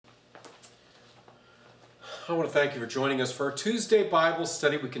I want to thank you for joining us for our Tuesday Bible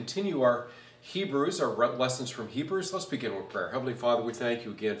study. We continue our Hebrews, our lessons from Hebrews. Let's begin with prayer. Heavenly Father, we thank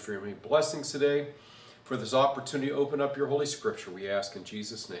you again for your many blessings today, for this opportunity to open up your Holy Scripture. We ask in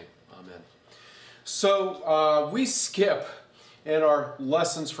Jesus' name. Amen. So we skip in our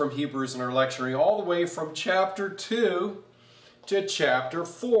lessons from Hebrews in our lectionary all the way from chapter 2 to chapter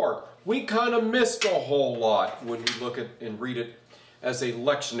 4. We kind of missed a whole lot when we look at and read it as a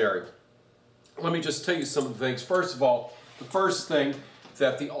lectionary. Let me just tell you some of the things. First of all, the first thing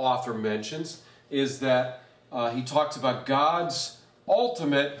that the author mentions is that he talks about God's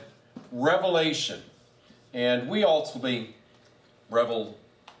ultimate revelation. And we ultimately,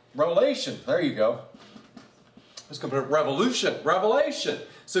 revelation, there you go. Let's go to revelation.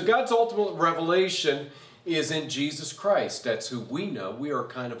 So God's ultimate revelation is in Jesus Christ. That's who we know. We are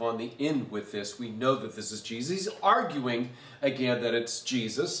kind of on the in with this. We know that this is Jesus. He's arguing again that it's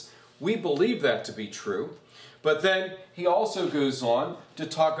Jesus. We believe that to be true. But then he also goes on to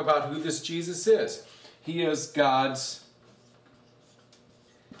talk about who this Jesus is. He is God's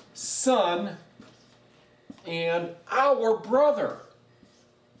Son and our brother.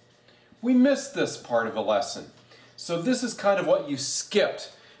 We missed this part of the lesson. So this is kind of what you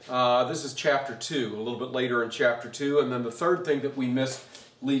skipped. This is chapter 2, a little bit later in chapter 2. And then the third thing that we missed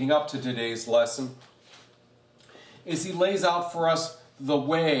leading up to today's lesson is he lays out for us the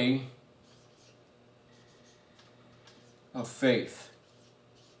way of faith.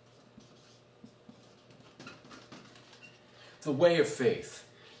 The way of faith.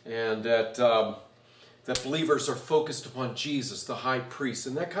 And that believers are focused upon Jesus, the high priest.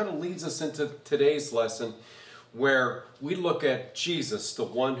 And that kind of leads us into today's lesson, where we look at Jesus, the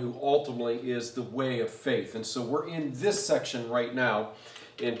one who ultimately is the way of faith. And so we're in this section right now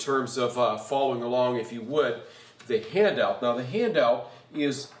in terms of following along, if you would, the handout. Now the handout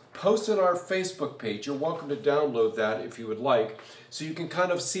is posted on our Facebook page. You're welcome to download that if you would like, so you can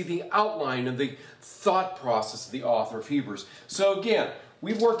kind of see the outline and the thought process of the author of Hebrews. So again,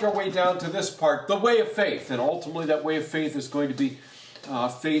 we've worked our way down to this part, the way of faith, and ultimately that way of faith is going to be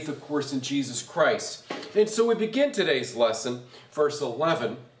faith, of course, in Jesus Christ. And so we begin today's lesson, verse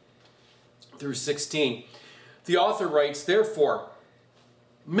 11 through 16. The author writes, "Therefore,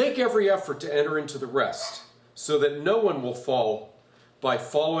 make every effort to enter into the rest, so that no one will fall by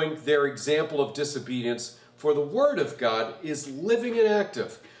following their example of disobedience. For the word of God is living and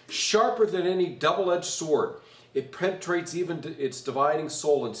active, sharper than any double-edged sword. It penetrates even to its dividing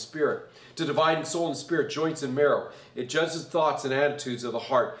soul and spirit, joints and marrow. It judges thoughts and attitudes of the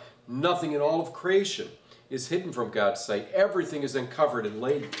heart. Nothing in all of creation is hidden from God's sight. Everything is uncovered and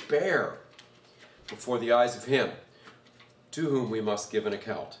laid bare before the eyes of him to whom we must give an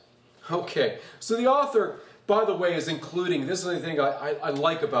account." Okay, so the author, by the way, is including, this is the thing I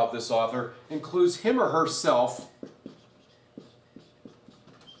like about this author, includes him or herself.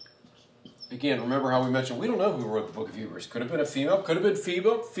 Again, remember how we mentioned, we don't know who wrote the book of Hebrews. Could have been a female, could have been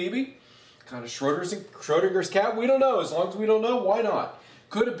Phoebe, kind of Schrodinger's cat. We don't know. As long as we don't know, why not?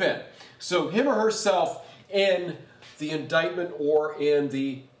 Could have been. So him or herself in the indictment or in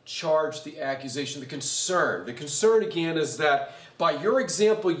the charge, the accusation, the concern. The concern, again, is that by your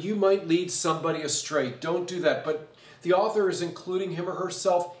example, you might lead somebody astray. Don't do that. But the author is including him or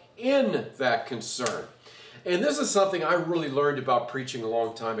herself in that concern. And this is something I really learned about preaching a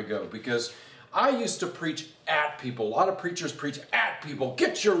long time ago, because I used to preach at people. A lot of preachers preach at people.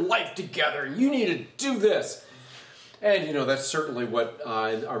 Get your life together. You need to do this. And, you know, that's certainly what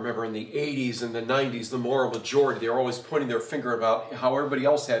I remember in the 80s and the 90s, the moral majority, they were always pointing their finger about how everybody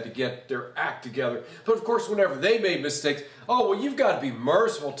else had to get their act together. But, of course, whenever they made mistakes, oh, well, you've got to be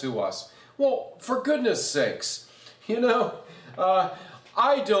merciful to us. Well, for goodness sakes, you know,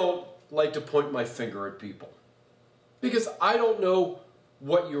 I don't like to point my finger at people, because I don't know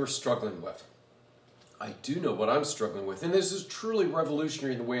what you're struggling with. I do know what I'm struggling with, and this is truly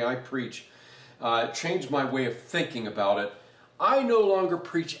revolutionary in the way I preach. It changed my way of thinking about it. I no longer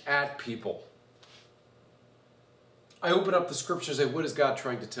preach at people. I open up the scriptures and say, what is God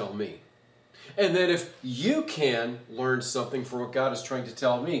trying to tell me? And then if you can learn something from what God is trying to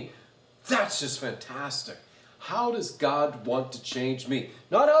tell me, that's just fantastic. How does God want to change me?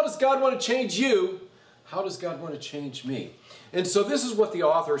 Not how does God want to change you. How does God want to change me? And so this is what the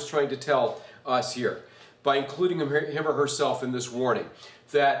author is trying to tell us here by including him or herself in this warning,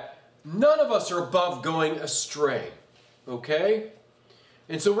 that none of us are above going astray, okay?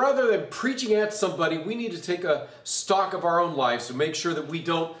 And so rather than preaching at somebody, we need to take a stock of our own lives to make sure that we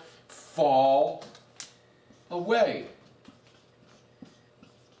don't fall away.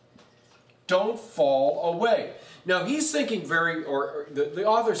 Don't fall away. Now he's thinking the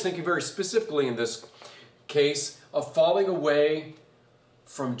author's thinking very specifically in this case of falling away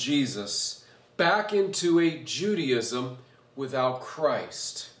from Jesus back into a Judaism without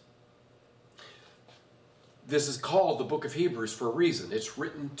Christ. This is called the book of Hebrews for a reason. It's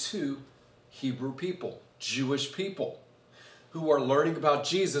written to Hebrew people, Jewish people, who are learning about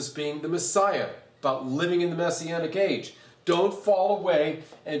Jesus being the Messiah, about living in the Messianic age. Don't fall away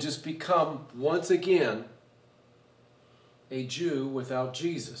and just become, once again, a Jew without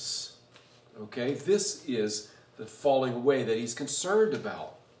Jesus. Okay? This is the falling away that he's concerned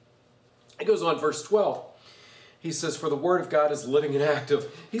about. It goes on, verse 12. He says, for the word of God is living and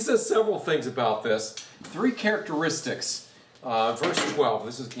active. He says several things about this. 3 characteristics. Verse 12.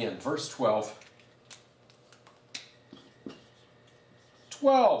 This is again, verse 12.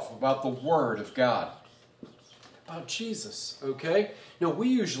 12 about the word of God. About Jesus, okay? Now, we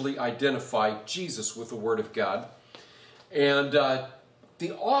usually identify Jesus with the word of God. And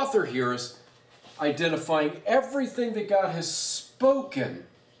the author here is identifying everything that God has spoken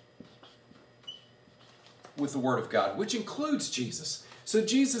with the Word of God, which includes Jesus. So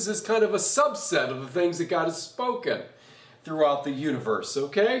Jesus is kind of a subset of the things that God has spoken throughout the universe,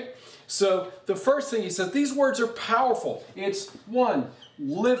 okay? So the first thing he says, these words are powerful. It's, 1,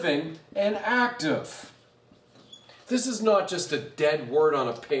 living and active. This is not just a dead word on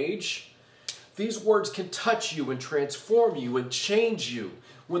a page. These words can touch you and transform you and change you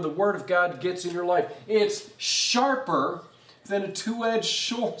when the Word of God gets in your life. It's sharper than a two-edged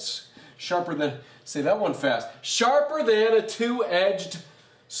sword. Sharper than, say that one fast. Sharper than a two-edged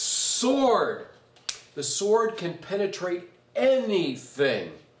sword. The sword can penetrate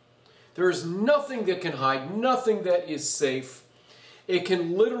anything. There is nothing that can hide, nothing that is safe. It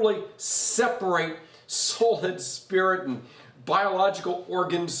can literally separate soul and spirit and biological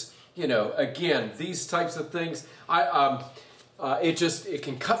organs. You know, again, these types of things. It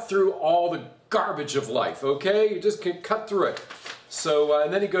can cut through all the garbage of life, okay? You just can cut through it. So,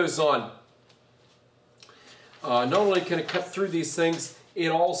 and then he goes on. Not only can it cut through these things, it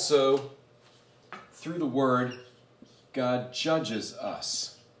also, through the Word, God judges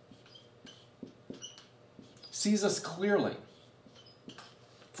us. Sees us clearly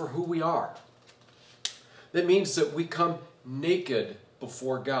for who we are. That means that we come naked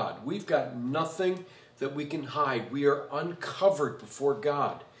before God. We've got nothing that we can hide. We are uncovered before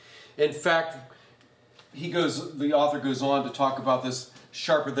God. In fact, the author goes on to talk about this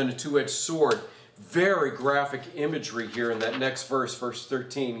sharper than a two-edged sword. Very graphic imagery here in that next verse, verse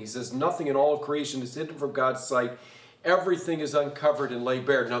 13. He says, nothing in all of creation is hidden from God's sight. Everything is uncovered and laid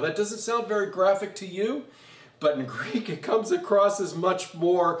bare. Now that doesn't sound very graphic to you, but in Greek it comes across as much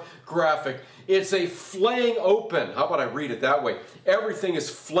more graphic. It's a flaying open. How about I read it that way? Everything is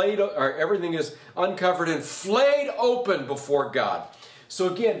uncovered and flayed open before God.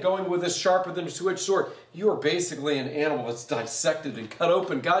 So again, going with this sharper than a two-edged sword, you are basically an animal that's dissected and cut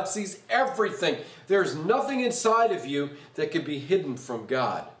open. God sees everything. There's nothing inside of you that can be hidden from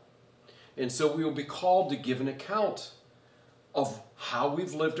God. And so we will be called to give an account of how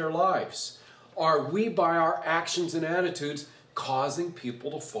we've lived our lives. Are we, by our actions and attitudes, causing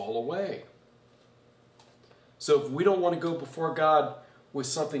people to fall away? So if we don't want to go before God with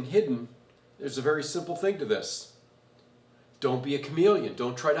something hidden, there's a very simple thing to this. Don't be a chameleon.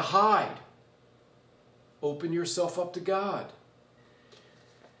 Don't try to hide. Open yourself up to God.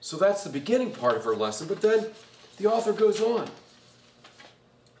 So that's the beginning part of our lesson, but then the author goes on.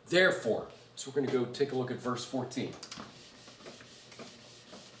 Therefore, so we're going to go take a look at verse 14.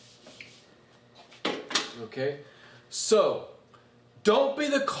 Okay? So, don't be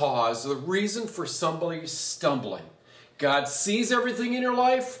the cause, the reason for somebody stumbling. God sees everything in your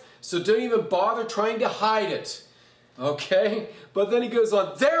life, so don't even bother trying to hide it. Okay? But then he goes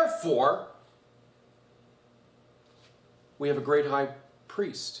on, therefore, we have a great high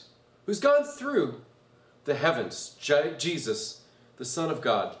priest who's gone through the heavens, Jesus, the Son of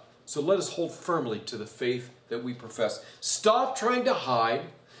God. So let us hold firmly to the faith that we profess. Stop trying to hide.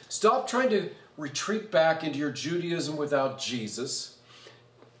 Stop trying to retreat back into your Judaism without Jesus,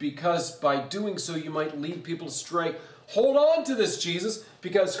 because by doing so you might lead people astray. Hold on to this Jesus,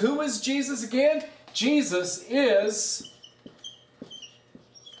 because who is Jesus again? Jesus is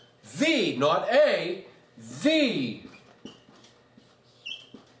the, not a, the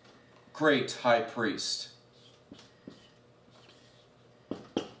great high priest.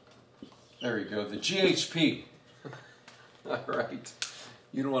 There you go, the GHP. All right.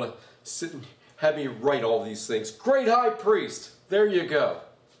 You don't want to sit and have me write all these things. Great high priest. There you go.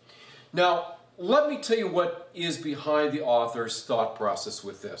 Now, let me tell you what is behind the author's thought process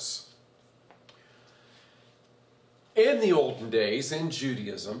with this. In the olden days, in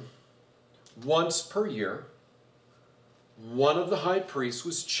Judaism, once per year, one of the high priests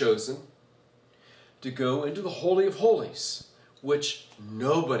was chosen to go into the Holy of Holies, which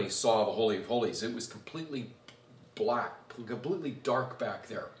nobody saw the Holy of Holies. It was completely black, completely dark back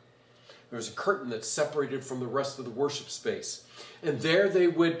there. There was a curtain that separated from the rest of the worship space. And there they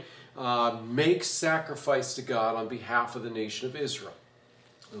would make sacrifice to God on behalf of the nation of Israel.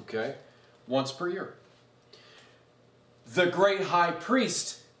 Okay? Once per year. The great high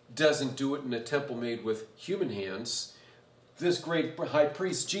priest doesn't do it in a temple made with human hands. This great high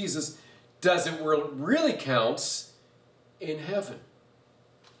priest, Jesus, does it where it really counts, in heaven.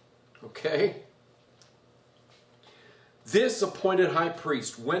 Okay? This appointed high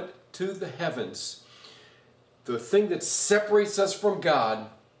priest went to the heavens, the thing that separates us from God,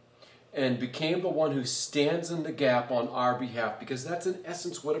 and became the one who stands in the gap on our behalf, because that's in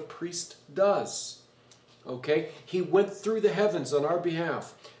essence what a priest does. Okay? He went through the heavens on our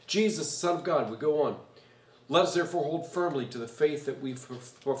behalf. Jesus, Son of God, we go on. Let us therefore hold firmly to the faith that we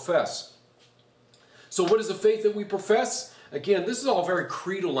profess. So what is the faith that we profess? Again, this is all very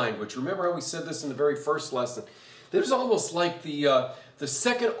creedal language. Remember how we said this in the very first lesson? This is almost like the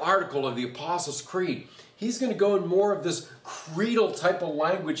second article of the Apostles' Creed. He's going to go in more of this creedal type of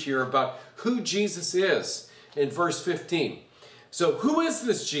language here about who Jesus is in verse 15. So who is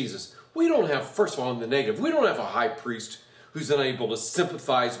this Jesus? We don't have, first of all, in the negative, we don't have a high priest who's unable to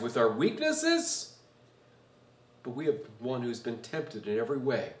sympathize with our weaknesses. But we have one who's been tempted in every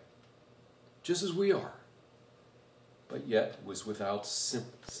way, just as we are, but yet was without sin.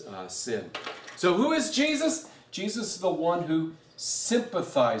 So who is Jesus? Jesus is the one who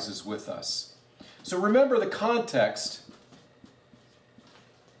sympathizes with us. So remember the context.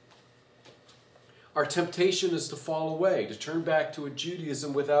 Our temptation is to fall away, to turn back to a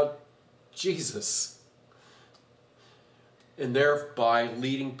Judaism without Jesus, and thereby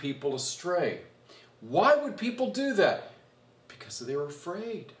leading people astray. Why would people do that? Because they were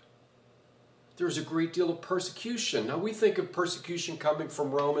afraid. There was a great deal of persecution. Now we think of persecution coming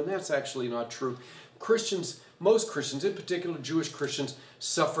from Rome, and that's actually not true. Christians, most Christians, in particular Jewish Christians,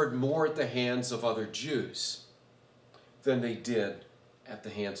 suffered more at the hands of other Jews than they did at the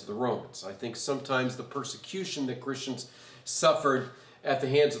hands of the Romans. I think sometimes the persecution that Christians suffered at the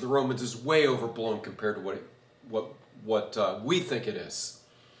hands of the Romans is way overblown compared to what we think it is.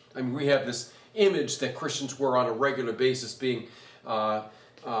 I mean, we have this image that Christians were on a regular basis being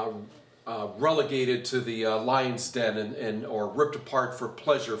relegated to the lion's den or ripped apart for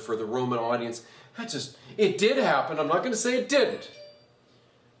pleasure for the Roman audience. It did happen. I'm not going to say it didn't.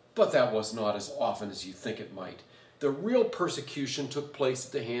 But that was not as often as you think it might. The real persecution took place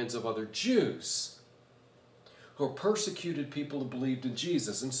at the hands of other Jews who persecuted people who believed in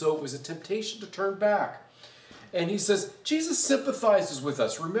Jesus. And so it was a temptation to turn back. And he says, Jesus sympathizes with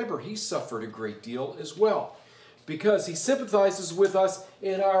us. Remember, he suffered a great deal as well, because he sympathizes with us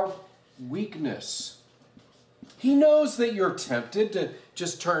in our weakness. He knows that you're tempted to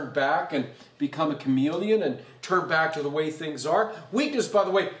just turn back and become a chameleon and turn back to the way things are. Weakness, by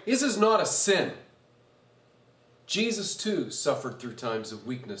the way, this is not a sin. Jesus, too, suffered through times of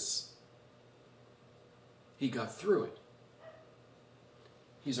weakness. He got through it.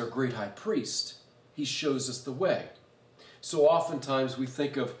 He's our great high priest. He shows us the way. So oftentimes we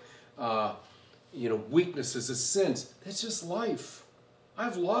think of weaknesses as sins. That's just life. I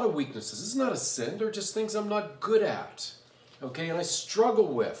have a lot of weaknesses. It's not a sin. They're just things I'm not good at. Okay, and I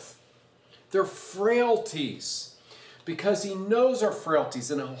struggle with. They're frailties. Because he knows our frailties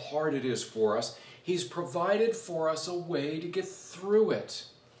and how hard it is for us, he's provided for us a way to get through it.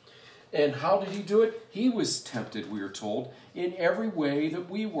 And how did he do it? He was tempted, we are told, in every way that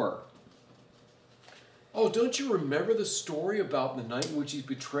we were. Oh, don't you remember the story about the night in which he's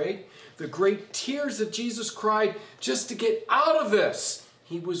betrayed? The great tears that Jesus cried just to get out of this.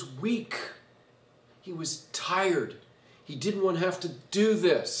 He was weak. He was tired. He didn't want to have to do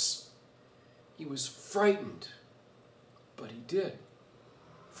this. He was frightened. But he did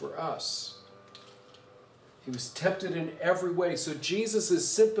for us. He was tempted in every way. So Jesus is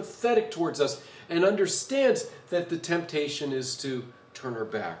sympathetic towards us and understands that the temptation is to turn our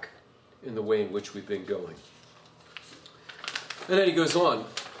back in the way in which we've been going. And then he goes on.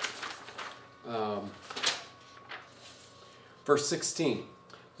 Verse 16.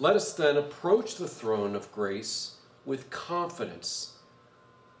 Let us then approach the throne of grace with confidence,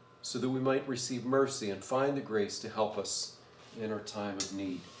 so that we might receive mercy and find the grace to help us in our time of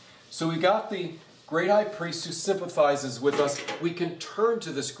need. So we got the great high priest who sympathizes with us. We can turn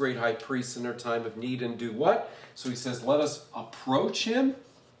to this great high priest in our time of need and do what? So he says, let us approach him.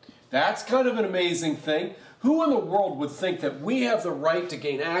 That's kind of an amazing thing. Who in the world would think that we have the right to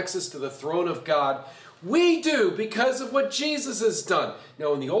gain access to the throne of God? We do, because of what Jesus has done.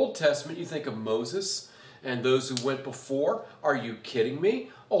 Now, in the Old Testament, you think of Moses and those who went before. Are you kidding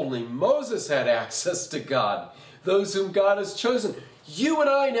me? Only Moses had access to God. Those whom God has chosen. You and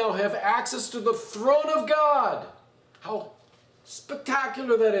I now have access to the throne of God. How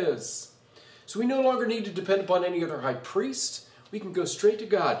spectacular that is. So we no longer need to depend upon any other high priest. We can go straight to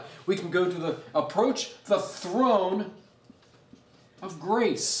God. We can go to approach the throne of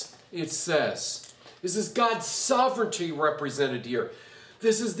grace, it says. This is God's sovereignty represented here.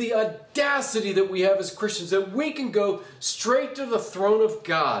 This is the audacity that we have as Christians, that we can go straight to the throne of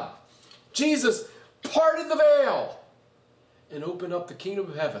God. Jesus parted the veil and opened up the kingdom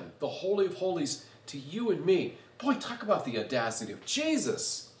of heaven, the Holy of Holies, to you and me. Boy, talk about the audacity of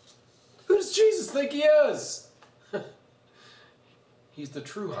Jesus. Who does Jesus think he is? He's the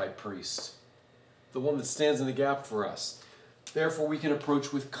true high priest, the one that stands in the gap for us. Therefore, we can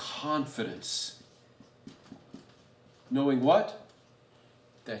approach with confidence, knowing what?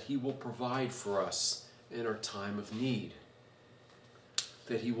 That he will provide for us in our time of need.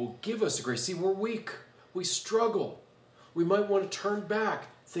 That he will give us grace. See, we're weak. We struggle. We might want to turn back.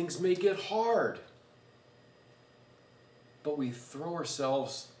 Things may get hard. But we throw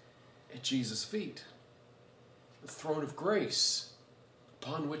ourselves at Jesus' feet, the throne of grace,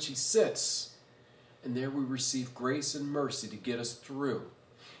 upon which he sits. And there we receive grace and mercy to get us through.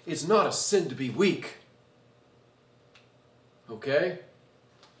 It's not a sin to be weak. Okay?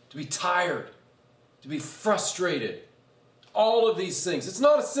 To be tired. To be frustrated. All of these things. It's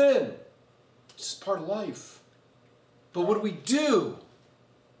not a sin. It's just part of life. But what do we do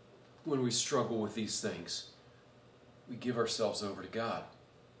when we struggle with these things? We give ourselves over to God.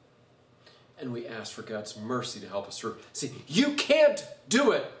 And we ask for God's mercy to help us through. See, you can't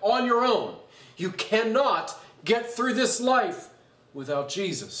do it on your own. You cannot get through this life without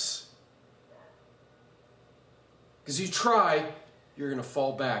Jesus. Because you try, you're going to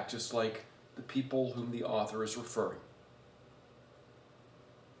fall back just like the people whom the author is referring.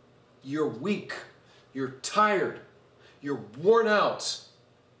 You're weak. You're tired. You're worn out.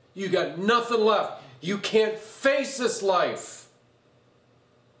 You got nothing left. You can't face this life.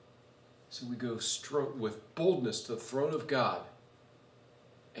 So we go with boldness to the throne of God,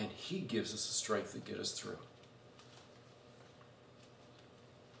 and he gives us the strength to get us through.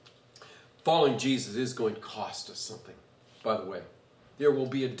 Following Jesus is going to cost us something, by the way. There will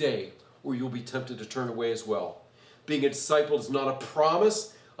be a day where you'll be tempted to turn away as well. Being a disciple is not a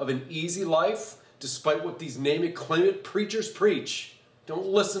promise of an easy life, despite what these name-it-claim-it preachers preach. Don't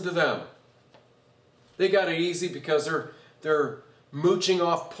listen to them. They got it easy because they're mooching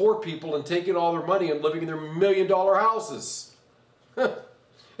off poor people and taking all their money and living in their $1 million houses.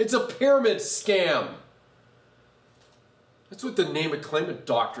 It's a pyramid scam. That's what the name-it-claim-it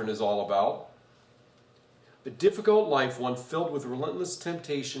doctrine is all about. A difficult life, one filled with relentless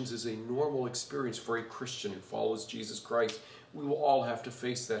temptations, is a normal experience for a Christian who follows Jesus Christ. We will all have to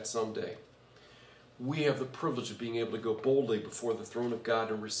face that someday. We have the privilege of being able to go boldly before the throne of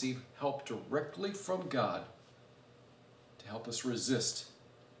God and receive help directly from God to help us resist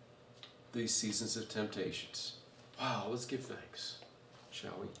these seasons of temptations. Wow, let's give thanks,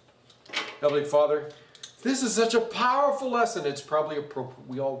 shall we? Heavenly Father, this is such a powerful lesson. It's probably appropriate.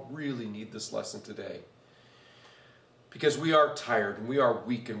 We all really need this lesson today. Because we are tired and we are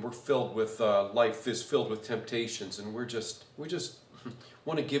weak and we're filled with, life is filled with temptations, and we just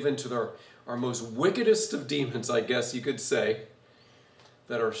want to give in to our most wickedest of demons, I guess you could say,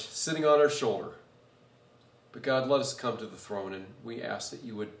 that are sitting on our shoulder. But God, let us come to the throne, and we ask that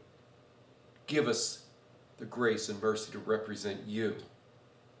you would give us the grace and mercy to represent you,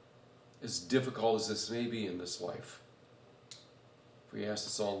 as difficult as this may be in this life. We ask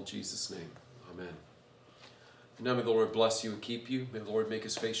this all in Jesus' name. Amen. And now may the Lord bless you and keep you. May the Lord make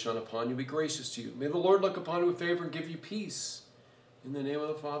his face shine upon you, be gracious to you. May the Lord look upon you with favor and give you peace. In the name of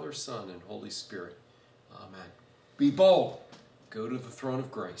the Father, Son, and Holy Spirit. Amen. Be bold. Go to the throne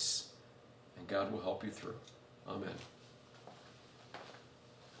of grace, and God will help you through. Amen.